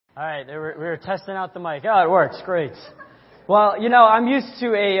All right, we were testing out the mic. Oh, it works. Great. Well, I'm used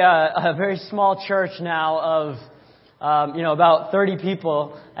to a very small church now of, about 30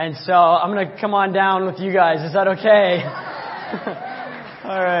 people. And so I'm going to come on down with you guys. Is that okay?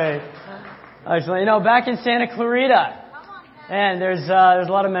 All right. Excellent. Back in Santa Clarita. And there's a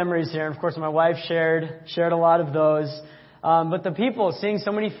lot of memories here. And of course, my wife shared a lot of those. But the people, seeing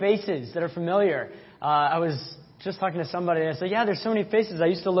so many faces that are familiar. I was just talking to somebody, and I said, yeah, there's so many faces. I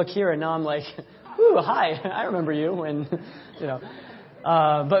used to look here, and now I'm like, ooh, hi, I remember you. And,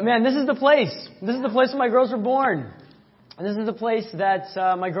 but man, this is the place. This is the place where my girls were born. And this is the place that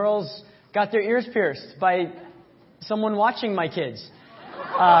my girls got their ears pierced by someone watching my kids.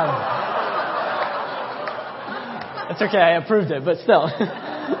 It's okay, I approved it, but still. This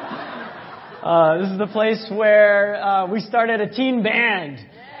is the place where we started a teen band.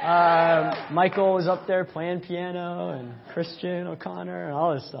 Michael was up there playing piano, and Christian O'Connor and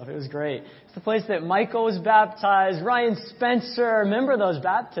all this stuff. It was great. It's the place that Michael was baptized, Ryan Spencer. Remember those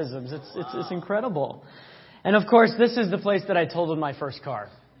baptisms. It's incredible. And of course, this is the place that I totaled my first car.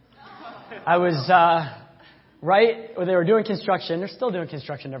 I was right where they were doing construction. They're still doing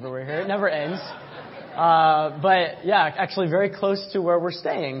construction everywhere here. It never ends. But yeah, actually very close to where we're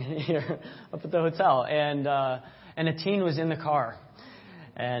staying here up at the hotel. And a teen was in the car.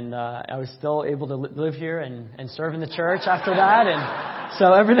 And I was still able to live here and serve in the church after that. And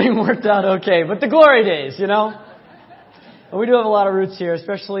so everything worked out okay. But the glory days, And we do have a lot of roots here,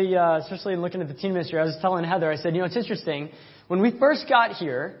 especially in looking at the teen ministry. I was telling Heather, I said, it's interesting. When we first got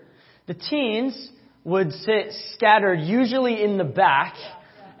here, the teens would sit scattered, usually in the back,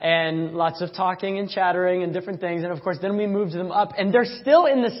 and lots of talking and chattering and different things. And of course, then we moved them up, and they're still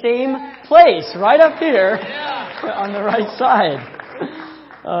in the same place, right up here on the right side.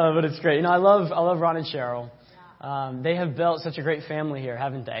 But it's great. I love Ron and Cheryl. They have built such a great family here,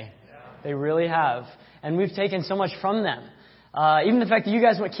 haven't they? They really have. And we've taken so much from them. Even the fact that you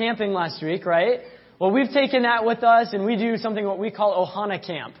guys went camping last week, right? Well, we've taken that with us, and we do something what we call Ohana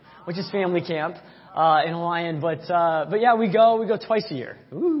Camp, which is family camp in Hawaiian. But yeah, we go twice a year.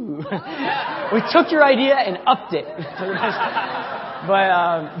 Ooh. We took your idea and upped it.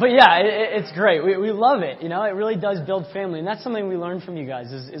 But yeah, it's great. We love it. It really does build family. And that's something we learned from you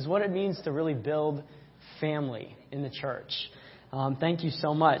guys is what it means to really build family in the church. Thank you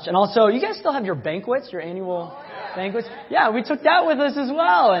so much. And also, you guys still have your banquets, your annual banquets? Yeah, we took that with us as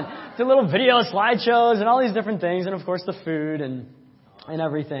well. And did little video slideshows and all these different things. And of course, the food and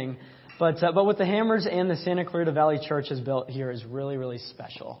everything. But what the Hammers and the Santa Clarita Valley Church has built here is really, really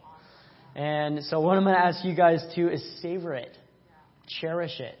special. And so what I'm going to ask you guys to is savor it.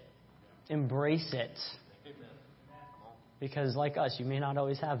 Cherish it. Embrace it. Because like us, you may not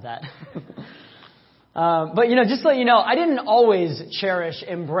always have that. But, just to let you know, I didn't always cherish,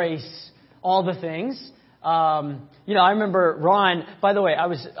 embrace all the things. I remember Ron, by the way, I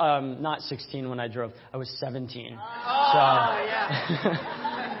was not 16 when I drove. I was 17.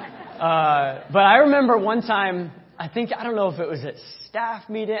 But I remember one time, I don't know if it was at staff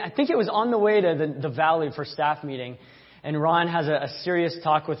meeting. I think it was on the way to the valley for staff meeting. And Ron has a serious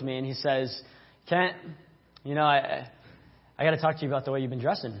talk with me, and he says, Kent, I got to talk to you about the way you've been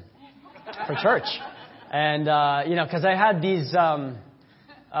dressing for church. And, because I had these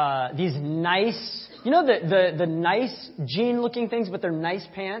nice, the nice jean-looking things, but they're nice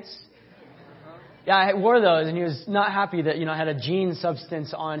pants. Yeah, I wore those, and he was not happy that, I had a jean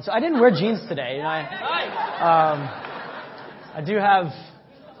substance on. So I didn't wear jeans today. I do have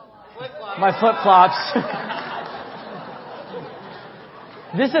my flip-flops.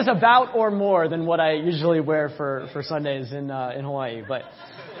 This is about or more than what I usually wear for Sundays in Hawaii, but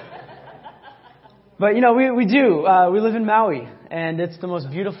we do. We live in Maui, and it's the most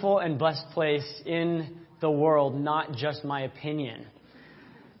beautiful and blessed place in the world. Not just my opinion;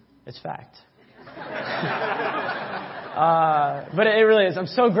 it's fact. But it really is. I'm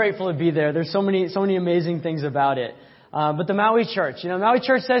so grateful to be there. There's so many amazing things about it. But the Maui Church, Maui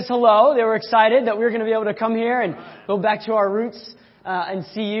Church says hello. They were excited that we were going to be able to come here and go back to our roots. And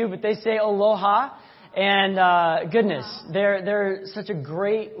see you, but they say aloha, and goodness, they're such a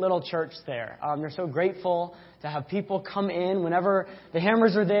great little church there. They're so grateful to have people come in whenever the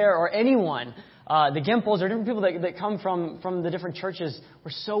Hammers are there, or anyone, the Gimples, or different people that come from the different churches.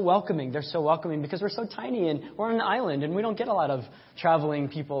 We're so welcoming. They're so welcoming because we're so tiny and we're on an island, and we don't get a lot of traveling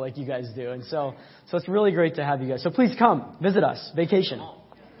people like you guys do. And so it's really great to have you guys. So please come visit us, vacation.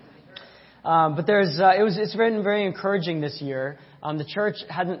 But it's been very encouraging this year. The church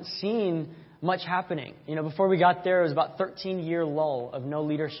hadn't seen much happening. Before we got there, it was about 13-year lull of no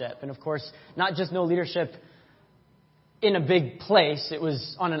leadership. And of course, not just no leadership in a big place. It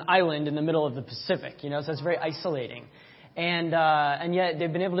was on an island in the middle of the Pacific, so it's very isolating. And yet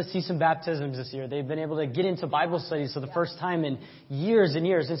they've been able to see some baptisms this year. They've been able to get into Bible studies for the first time in years and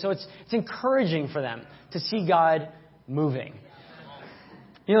years. And so it's encouraging for them to see God moving.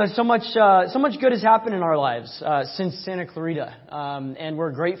 So much good has happened in our lives since Santa Clarita, and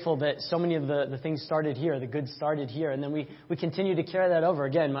we're grateful that so many of the things started here, the good started here, and then we continue to carry that over.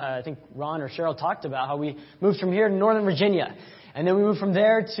 Again, I think Ron or Cheryl talked about how we moved from here to Northern Virginia, and then we moved from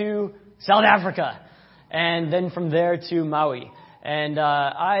there to South Africa, and then from there to Maui. And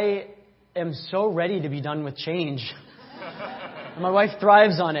I am so ready to be done with change. My wife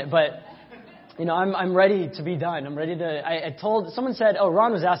thrives on it, but I'm ready to be done. I'm ready to, someone said,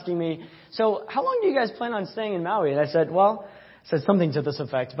 Ron was asking me, so how long do you guys plan on staying in Maui? And I said, something to this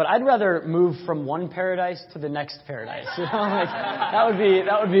effect, but I'd rather move from one paradise to the next paradise. That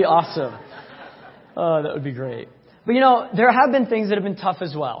would be awesome. Oh, that would be great. But there have been things that have been tough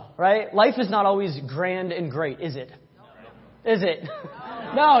as well, right? Life is not always grand and great, is it? Is it?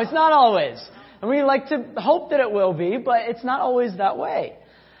 No, it's not always. And we like to hope that it will be, but it's not always that way.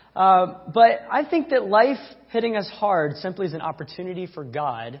 But I think that life hitting us hard simply is an opportunity for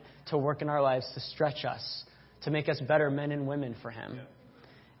God to work in our lives, to stretch us, to make us better men and women for Him.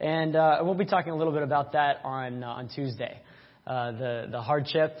 And we'll be talking a little bit about that on Tuesday, the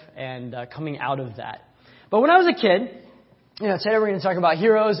hardship and coming out of that. But when I was a kid, today we're going to talk about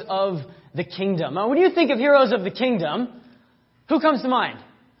heroes of the kingdom. Now, when you think of heroes of the kingdom, who comes to mind?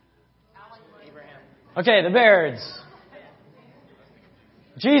 Abraham. Okay, the Bairds.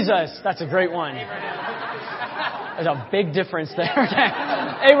 Jesus, that's a great one. There's a big difference there.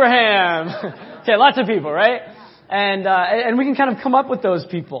 Abraham. Okay, lots of people, right? And we can kind of come up with those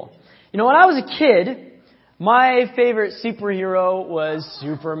people. When I was a kid, my favorite superhero was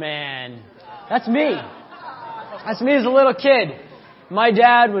Superman. That's me. That's me as a little kid. My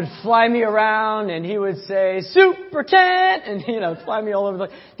dad would fly me around and he would say, Super Kent, and fly me all over the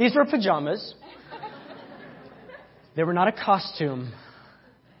place. These were pajamas. They were not a costume.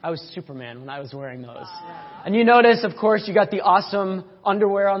 I was Superman when I was wearing those. And you notice, of course, you got the awesome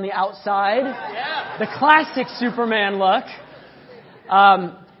underwear on the outside. The classic Superman look.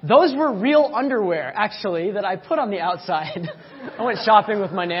 Those were real underwear, actually, that I put on the outside. I went shopping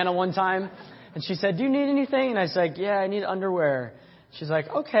with my Nana one time, and she said, do you need anything? And I said, yeah, I need underwear. She's like,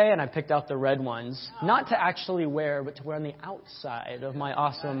 okay. And I picked out the red ones, not to actually wear, but to wear on the outside of my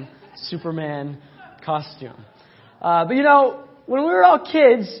awesome Superman costume. But when we were all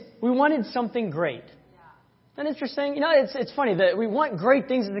kids, we wanted something great. Isn't that interesting? It's funny that we want great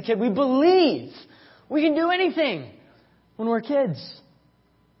things as a kid. We believe we can do anything when we're kids.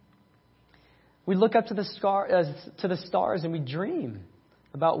 We look up to the stars and we dream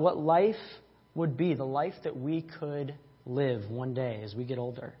about what life would be, the life that we could live one day as we get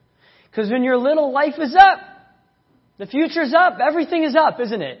older. Because when you're little, life is up. The future's up. Everything is up,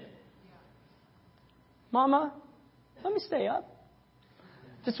 isn't it? Mama, let me stay up.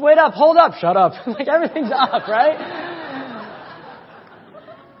 Just wait up, hold up, shut up. Everything's up, right?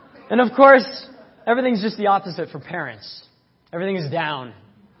 And of course, everything's just the opposite for parents. Everything is down.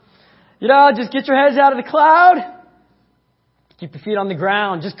 Just get your heads out of the cloud. Keep your feet on the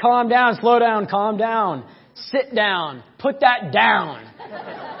ground. Just calm down, slow down, calm down. Sit down. Put that down.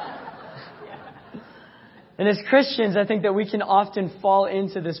 And as Christians, I think that we can often fall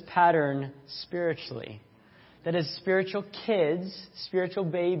into this pattern spiritually. That as spiritual kids, spiritual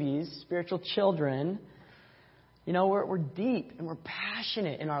babies, spiritual children, we're deep and we're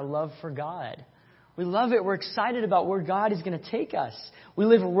passionate in our love for God. We love it. We're excited about where God is going to take us. We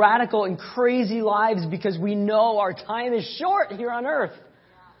live radical and crazy lives because we know our time is short here on earth.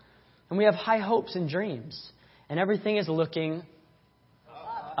 And we have high hopes and dreams. And everything is looking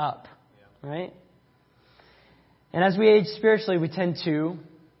up, right? And as we age spiritually, we tend to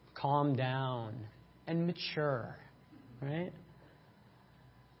calm down and mature, right?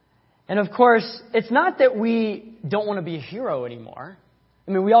 And of course, it's not that we don't want to be a hero anymore.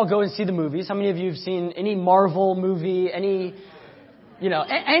 I mean, we all go and see the movies. How many of you have seen any Marvel movie, any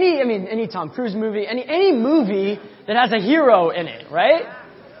Tom Cruise movie, any movie that has a hero in it, right?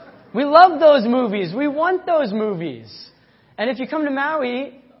 We love those movies. We want those movies. And if you come to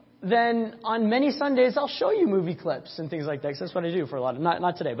Maui, then on many Sundays, I'll show you movie clips and things like that. 'Cause that's what I do for a lot of,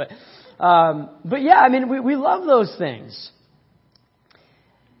 not today, but yeah, we love those things.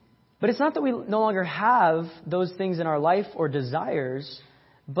 But it's not that we no longer have those things in our life or desires,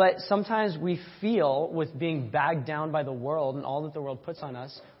 but sometimes we feel, with being bagged down by the world and all that the world puts on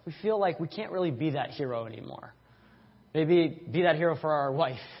us, we feel like we can't really be that hero anymore. Maybe be that hero for our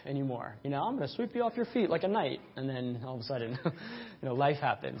wife anymore. I'm going to sweep you off your feet like a knight. And then all of a sudden, life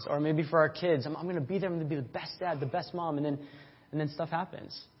happens. Or maybe for our kids, I'm going to be there. I'm going to be the best dad, the best mom. And then stuff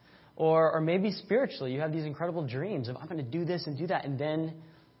happens. Or maybe spiritually, you have these incredible dreams of I'm going to do this and do that. And then,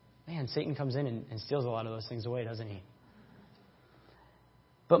 man, Satan comes in and steals a lot of those things away, doesn't he?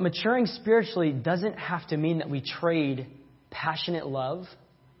 But maturing spiritually doesn't have to mean that we trade passionate love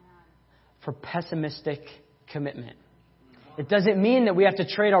for pessimistic commitment. It doesn't mean that we have to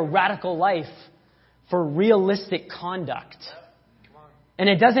trade our radical life for realistic conduct. And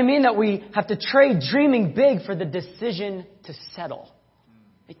it doesn't mean that we have to trade dreaming big for the decision to settle.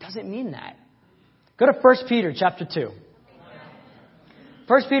 It doesn't mean that. Go to 1 Peter chapter 2.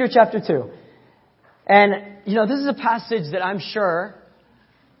 1 Peter chapter 2. And, this is a passage that I'm sure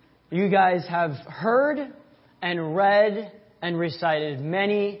you guys have heard and read and recited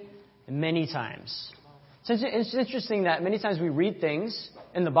many, many times. So it's interesting that many times we read things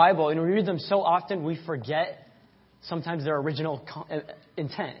in the Bible, and we read them so often we forget sometimes their original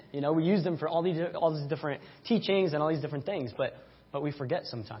intent. We use them for all these different teachings and all these different things, but we forget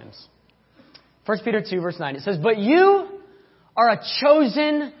sometimes. 1 Peter 2, verse 9, it says, "But you are a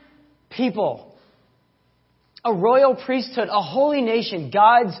chosen people, a royal priesthood, a holy nation,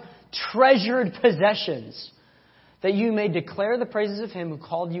 God's treasured possessions, that you may declare the praises of Him who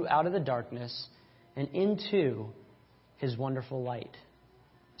called you out of the darkness and into His wonderful light."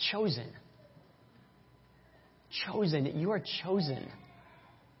 Chosen. Chosen. You are chosen.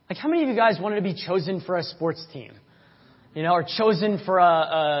 Like, how many of you guys wanted to be chosen for a sports team? Or chosen for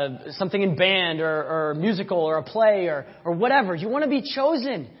something in band or musical or a play or whatever. You want to be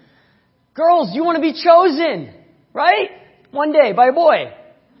chosen. Girls, you want to be chosen, right? One day by a boy,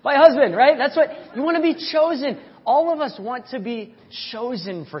 by a husband, right? That's what you want to be chosen. All of us want to be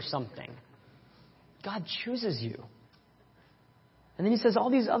chosen for something. God chooses you. And then He says all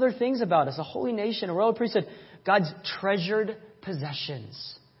these other things about us. A holy nation, a royal priesthood, God's treasured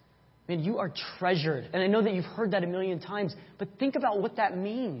possessions. Man, you are treasured. And I know that you've heard that a million times, but think about what that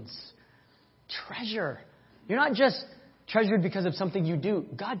means. Treasure. You're not just treasured because of something you do.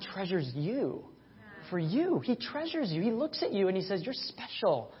 God treasures you. For you. He treasures you. He looks at you and He says, "You're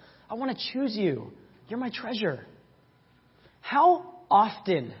special. I want to choose you. You're my treasure." How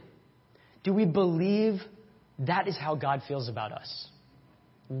often do we believe that is how God feels about us?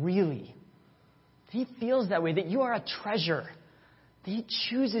 Really? He feels that way, that you are a treasure, that He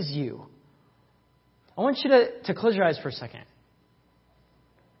chooses you. I want you to close your eyes for a second.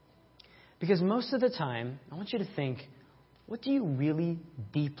 Because most of the time, I want you to think, what do you really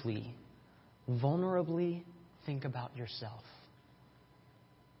deeply, vulnerably think about yourself?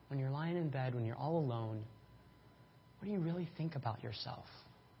 When you're lying in bed, when you're all alone, what do you really think about yourself?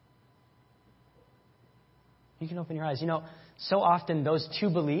 You can open your eyes. So often those two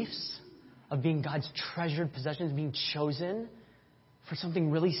beliefs of being God's treasured possessions, being chosen for something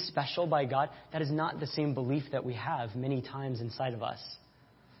really special by God, that is not the same belief that we have many times inside of us.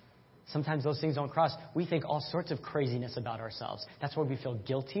 Sometimes those things don't cross. We think all sorts of craziness about ourselves. That's why we feel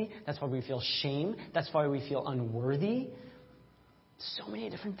guilty. That's why we feel shame. That's why we feel unworthy. So many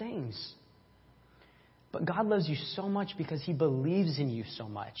different things. But God loves you so much because He believes in you so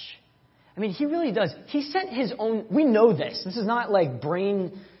much. I mean, He really does. He sent His own... We know this. This is not like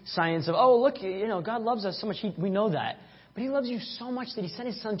brain science of, oh, look, God loves us so much. We know that. But He loves you so much that He sent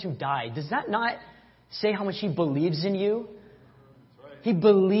His Son to die. Does that not say how much He believes in you? He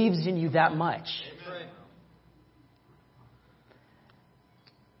believes in you that much.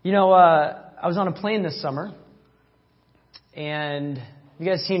 I was on a plane this summer. And you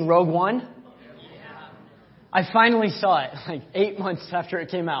guys seen Rogue One? I finally saw it, like 8 months after it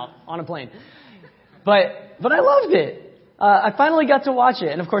came out on a plane. But I loved it. I finally got to watch it.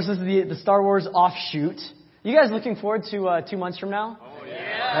 And of course, this is the Star Wars offshoot. You guys looking forward to 2 months from now? Oh,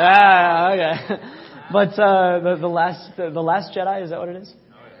 yeah. Okay. But the last Jedi, is that what it is?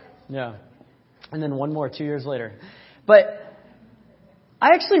 Yeah. And then one more 2 years later. But I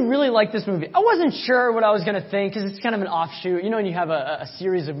actually really like this movie. I wasn't sure what I was going to think because it's kind of an offshoot. When you have a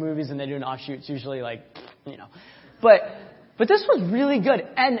series of movies and they do an offshoot, it's usually like, But this was really good.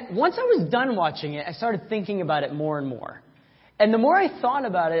 And once I was done watching it, I started thinking about it more and more. And the more I thought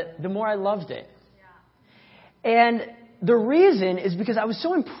about it, the more I loved it. Yeah. And the reason is because I was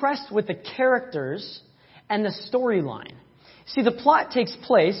so impressed with the characters and the storyline. See, the plot takes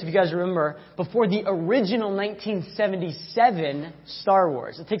place, if you guys remember, before the original 1977 Star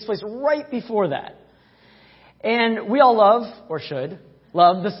Wars. It takes place right before that. And we all love, or should,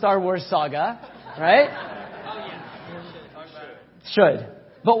 love the Star Wars saga, right? Should.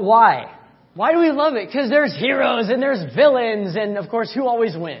 But why? Why do we love it? Because there's heroes and there's villains, and of course, who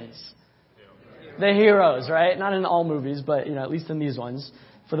always wins? The heroes, right? Not in all movies, but at least in these ones,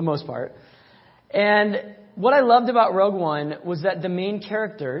 for the most part. And what I loved about Rogue One was that the main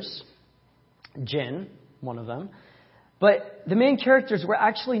characters, Jyn, one of them, but the main characters were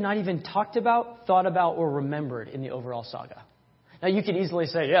actually not even talked about, thought about, or remembered in the overall saga. Now, you could easily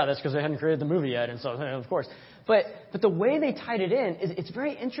say, yeah, that's because they hadn't created the movie yet, and so, of course. But the way they tied it in, it's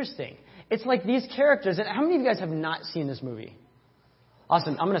very interesting. It's like these characters, and how many of you guys have not seen this movie?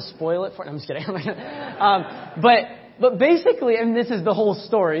 Awesome. I'm going to spoil it for you. I'm just kidding. But basically, and this is the whole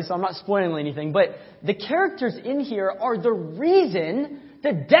story, so I'm not spoiling anything, but the characters in here are the reason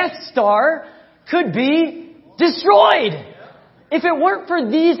the Death Star could be destroyed. If it weren't for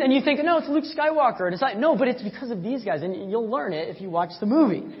these, and you think, no, it's Luke Skywalker, and it's like, no, but it's because of these guys, and you'll learn it if you watch the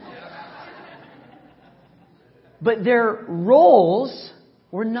movie. But their roles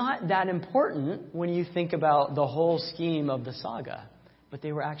were not that important when you think about the whole scheme of the saga. But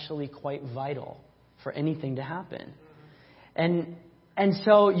they were actually quite vital for anything to happen. And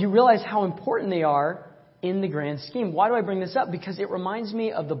so you realize how important they are in the grand scheme. Why do I bring this up? Because it reminds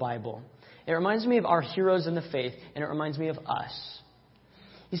me of the Bible. It reminds me of our heroes in the faith, and it reminds me of us.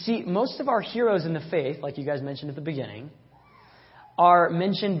 You see, most of our heroes in the faith, like you guys mentioned at the beginning, are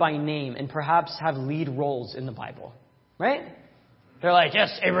mentioned by name and perhaps have lead roles in the Bible. Right? They're like,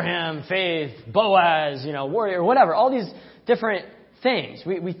 yes, Abraham, faith, Boaz, warrior, whatever. All these different things.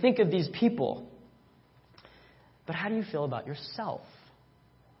 We think of these people. But how do you feel about yourself?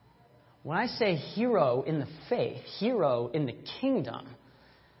 When I say hero in the faith, hero in the kingdom,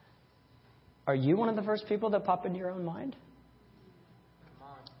 are you one of the first people that pop into your own mind? Come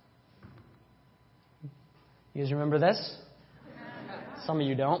on. You guys remember this? Some of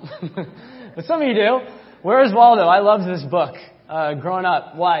you don't. But some of you do. Where's Waldo? I loved this book growing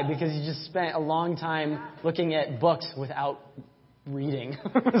up. Why? Because you just spent a long time looking at books without reading.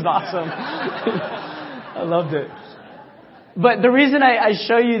 It was awesome. I loved it. But the reason I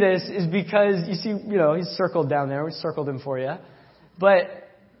show you this is because you see, he's circled down there. We circled him for you. But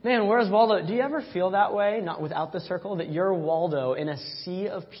man, where's Waldo? Do you ever feel that way, not without the circle, that you're Waldo in a sea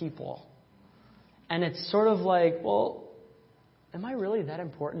of people? And it's sort of like, well, am I really that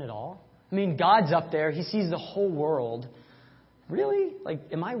important at all? I mean, God's up there. He sees the whole world. Really?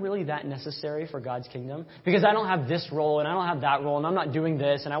 Am I really that necessary for God's kingdom? Because I don't have this role and I don't have that role and I'm not doing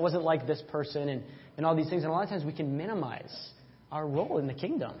this and I wasn't like this person and all these things. And a lot of times we can minimize our role in the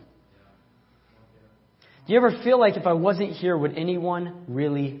kingdom. Do you ever feel like if I wasn't here, would anyone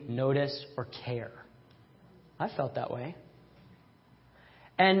really notice or care? I felt that way.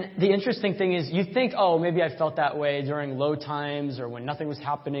 And the interesting thing is you think, oh, maybe I felt that way during low times or when nothing was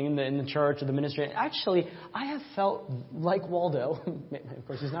happening in the church or the ministry. Actually, I have felt like Waldo. Of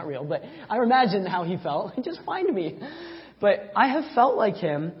course, he's not real, but I imagine how he felt. Just find me. But I have felt like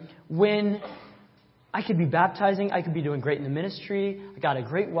him when I could be baptizing. I could be doing great in the ministry. I got a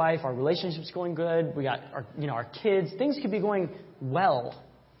great wife. Our relationship's going good. We got our kids. Things could be going well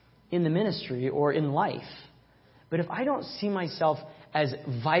in the ministry or in life. But if I don't see myself as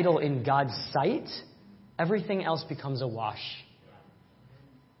vital in God's sight, everything else becomes a wash.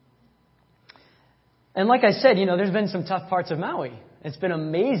 And like I said, there's been some tough parts of Maui. It's been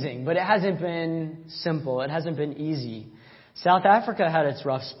amazing, but it hasn't been simple. It hasn't been easy. South Africa had its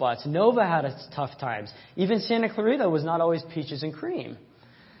rough spots. Nova had its tough times. Even Santa Clarita was not always peaches and cream.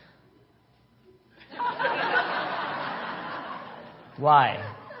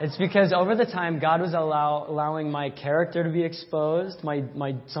 Why? It's because over the time, God was allowing my character to be exposed.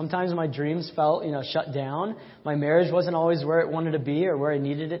 Sometimes my dreams felt, shut down. My marriage wasn't always where it wanted to be or where I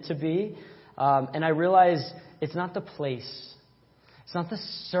needed it to be. And I realized it's not the place. It's not the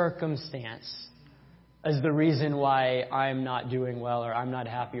circumstance as the reason why I'm not doing well or I'm not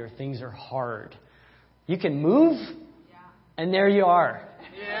happy or things are hard. You can move, and there you are.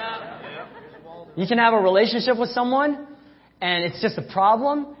 You can have a relationship with someone, and it's just a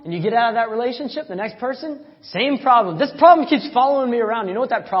problem, and you get out of that relationship, the next person, same problem. This problem keeps following me around. You know what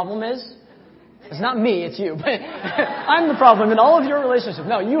that problem is? It's not me, it's you. But I'm the problem in all of your relationships.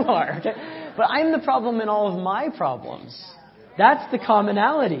 No, you are. Okay? But I'm the problem in all of my problems. That's the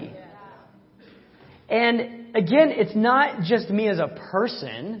commonality. And again, it's not just me as a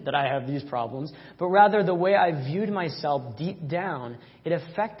person that I have these problems, but rather the way I viewed myself deep down, it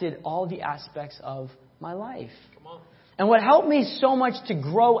affected all the aspects of my life. And what helped me so much to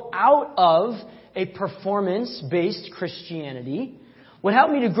grow out of a performance-based Christianity, what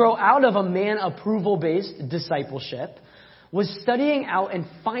helped me to grow out of a man-approval-based discipleship, was studying out and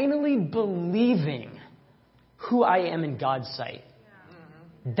finally believing who I am in God's sight.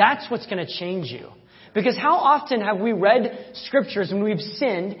 That's what's going to change you. Because how often have we read scriptures and we've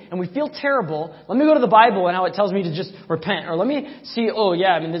sinned and we feel terrible? Let me go to the Bible and how it tells me to just repent. Or let me see,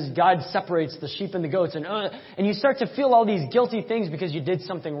 this God separates the sheep and the goats. And you start to feel all these guilty things because you did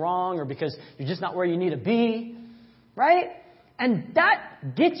something wrong or because you're just not where you need to be. Right? And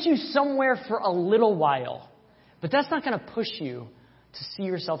that gets you somewhere for a little while. But that's not going to push you to see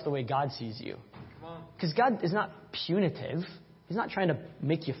yourself the way God sees you. Because God is not punitive. He's not trying to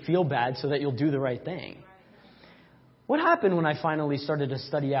make you feel bad so that you'll do the right thing. What happened when I finally started to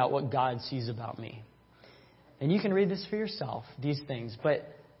study out what God sees about me? And you can read this for yourself, these things. But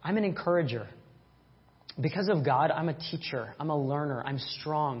I'm an encourager. Because of God, I'm a teacher. I'm a learner. I'm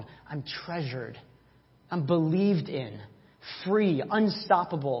strong. I'm treasured. I'm believed in. Free.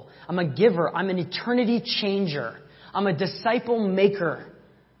 Unstoppable. I'm a giver. I'm an eternity changer. I'm a disciple maker.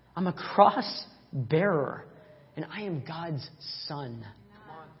 I'm a cross bearer. And I am God's son.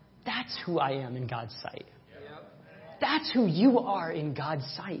 That's who I am in God's sight. That's who you are in God's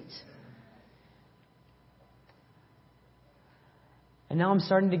sight. And now I'm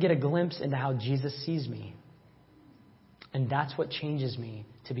starting to get a glimpse into how Jesus sees me. And that's what changes me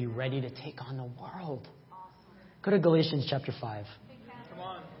to be ready to take on the world. Go to Galatians chapter 5.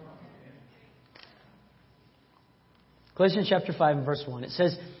 Galatians chapter 5 and verse 1. It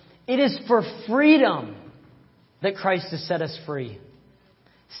says, "It is for freedom that Christ has set us free.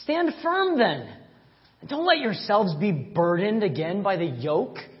 Stand firm then. Don't let yourselves be burdened again by the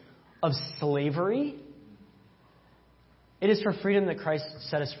yoke of slavery." It is for freedom that Christ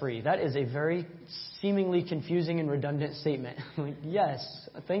set us free. That is a very seemingly confusing and redundant statement. Yes,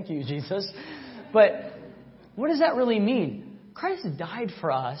 thank you, Jesus. But what does that really mean? Christ died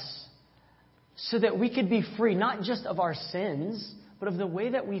for us so that we could be free, not just of our sins, but of the way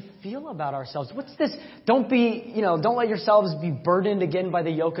that we feel about ourselves. What's this? Don't let yourselves be burdened again by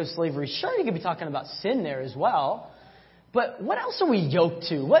the yoke of slavery. Sure, you could be talking about sin there as well. But what else are we yoked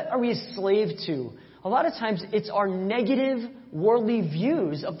to? What are we a slave to? A lot of times it's our negative worldly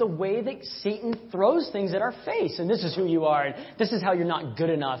views of the way that Satan throws things at our face. And this is who you are. And this is how you're not good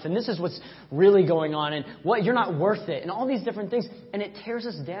enough. And this is what's really going on. And what you're not worth it. And all these different things. And it tears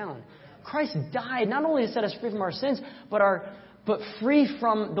us down. Christ died not only to set us free from our sins, but free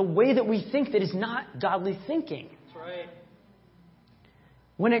from the way that we think that is not godly thinking. That's right.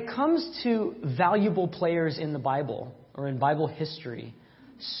 When it comes to valuable players in the Bible or in Bible history,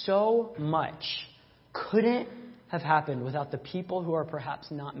 so much couldn't have happened without the people who are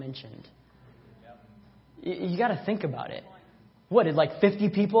perhaps not mentioned. You got to think about it. What, did 50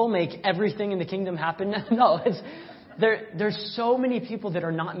 people make everything in the kingdom happen? No, there's so many people that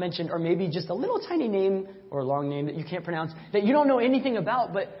are not mentioned, or maybe just a little tiny name or a long name that you can't pronounce, that you don't know anything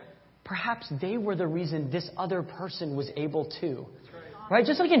about, but perhaps they were the reason this other person was able to. Right?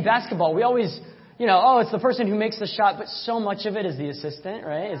 Just like in basketball, we always, it's the person who makes the shot, but so much of it is the assistant,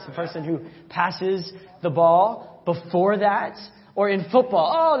 right? It's the person who passes the ball before that. Or in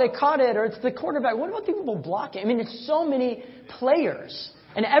football, they caught it, or it's the quarterback. What about the people blocking? I mean, it's so many players,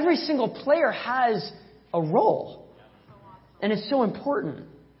 and every single player has a role. And it's so important.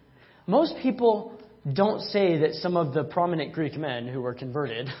 Most people don't say that some of the prominent Greek men who were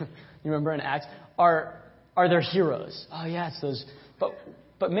converted, you remember in Acts, are their heroes. Oh, yeah, it's those.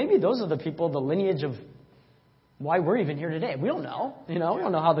 But maybe those are the people, the lineage of why we're even here today. We don't know. We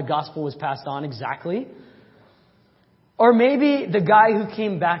don't know how the gospel was passed on exactly. Or maybe the guy who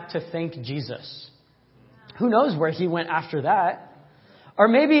came back to thank Jesus. Who knows where he went after that? Or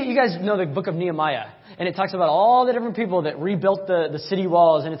maybe you guys know the book of Nehemiah, and it talks about all the different people that rebuilt the city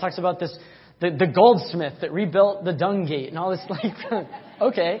walls, and it talks about the goldsmith that rebuilt the dung gate and all this.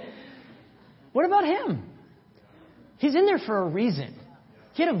 Okay, what about him? He's in there for a reason.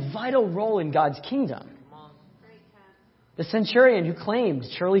 He had a vital role in God's kingdom. The centurion who claimed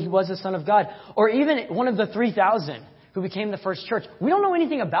surely he was the Son of God, or even one of the 3,000 who became the first church. We don't know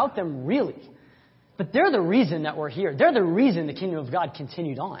anything about them really. But they're the reason that we're here. They're the reason the kingdom of God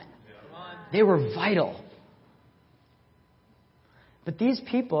continued on. They were vital. But these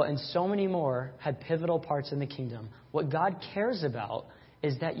people and so many more had pivotal parts in the kingdom. What God cares about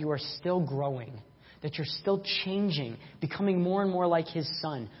is that you are still growing, that you're still changing, becoming more and more like His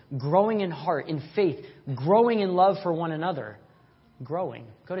Son, growing in heart, in faith, growing in love for one another. Growing.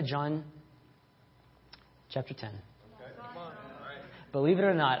 Go to John chapter 10. Believe it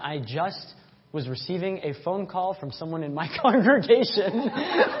or not, I just was receiving a phone call from someone in my congregation.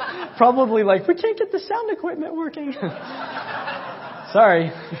 Probably we can't get the sound equipment working.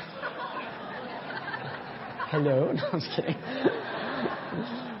 Sorry. Hello? No, I'm just kidding.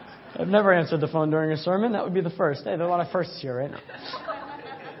 I've never answered the phone during a sermon. That would be the first. Hey, there are a lot of firsts here right now.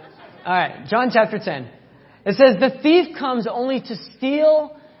 All right, John chapter 10. It says, the thief comes only to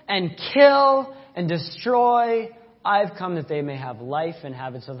steal and kill and destroy. I've come that they may have life and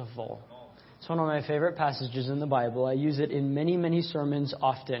have it to the full. It's one of my favorite passages in the Bible. I use it in many, many sermons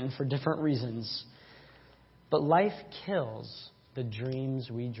often for different reasons. But life kills the dreams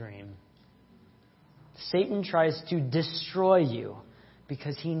we dream. Satan tries to destroy you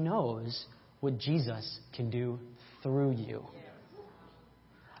because he knows what Jesus can do through you.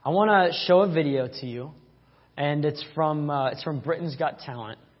 I want to show a video to you, and it's from Britain's Got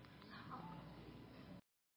Talent.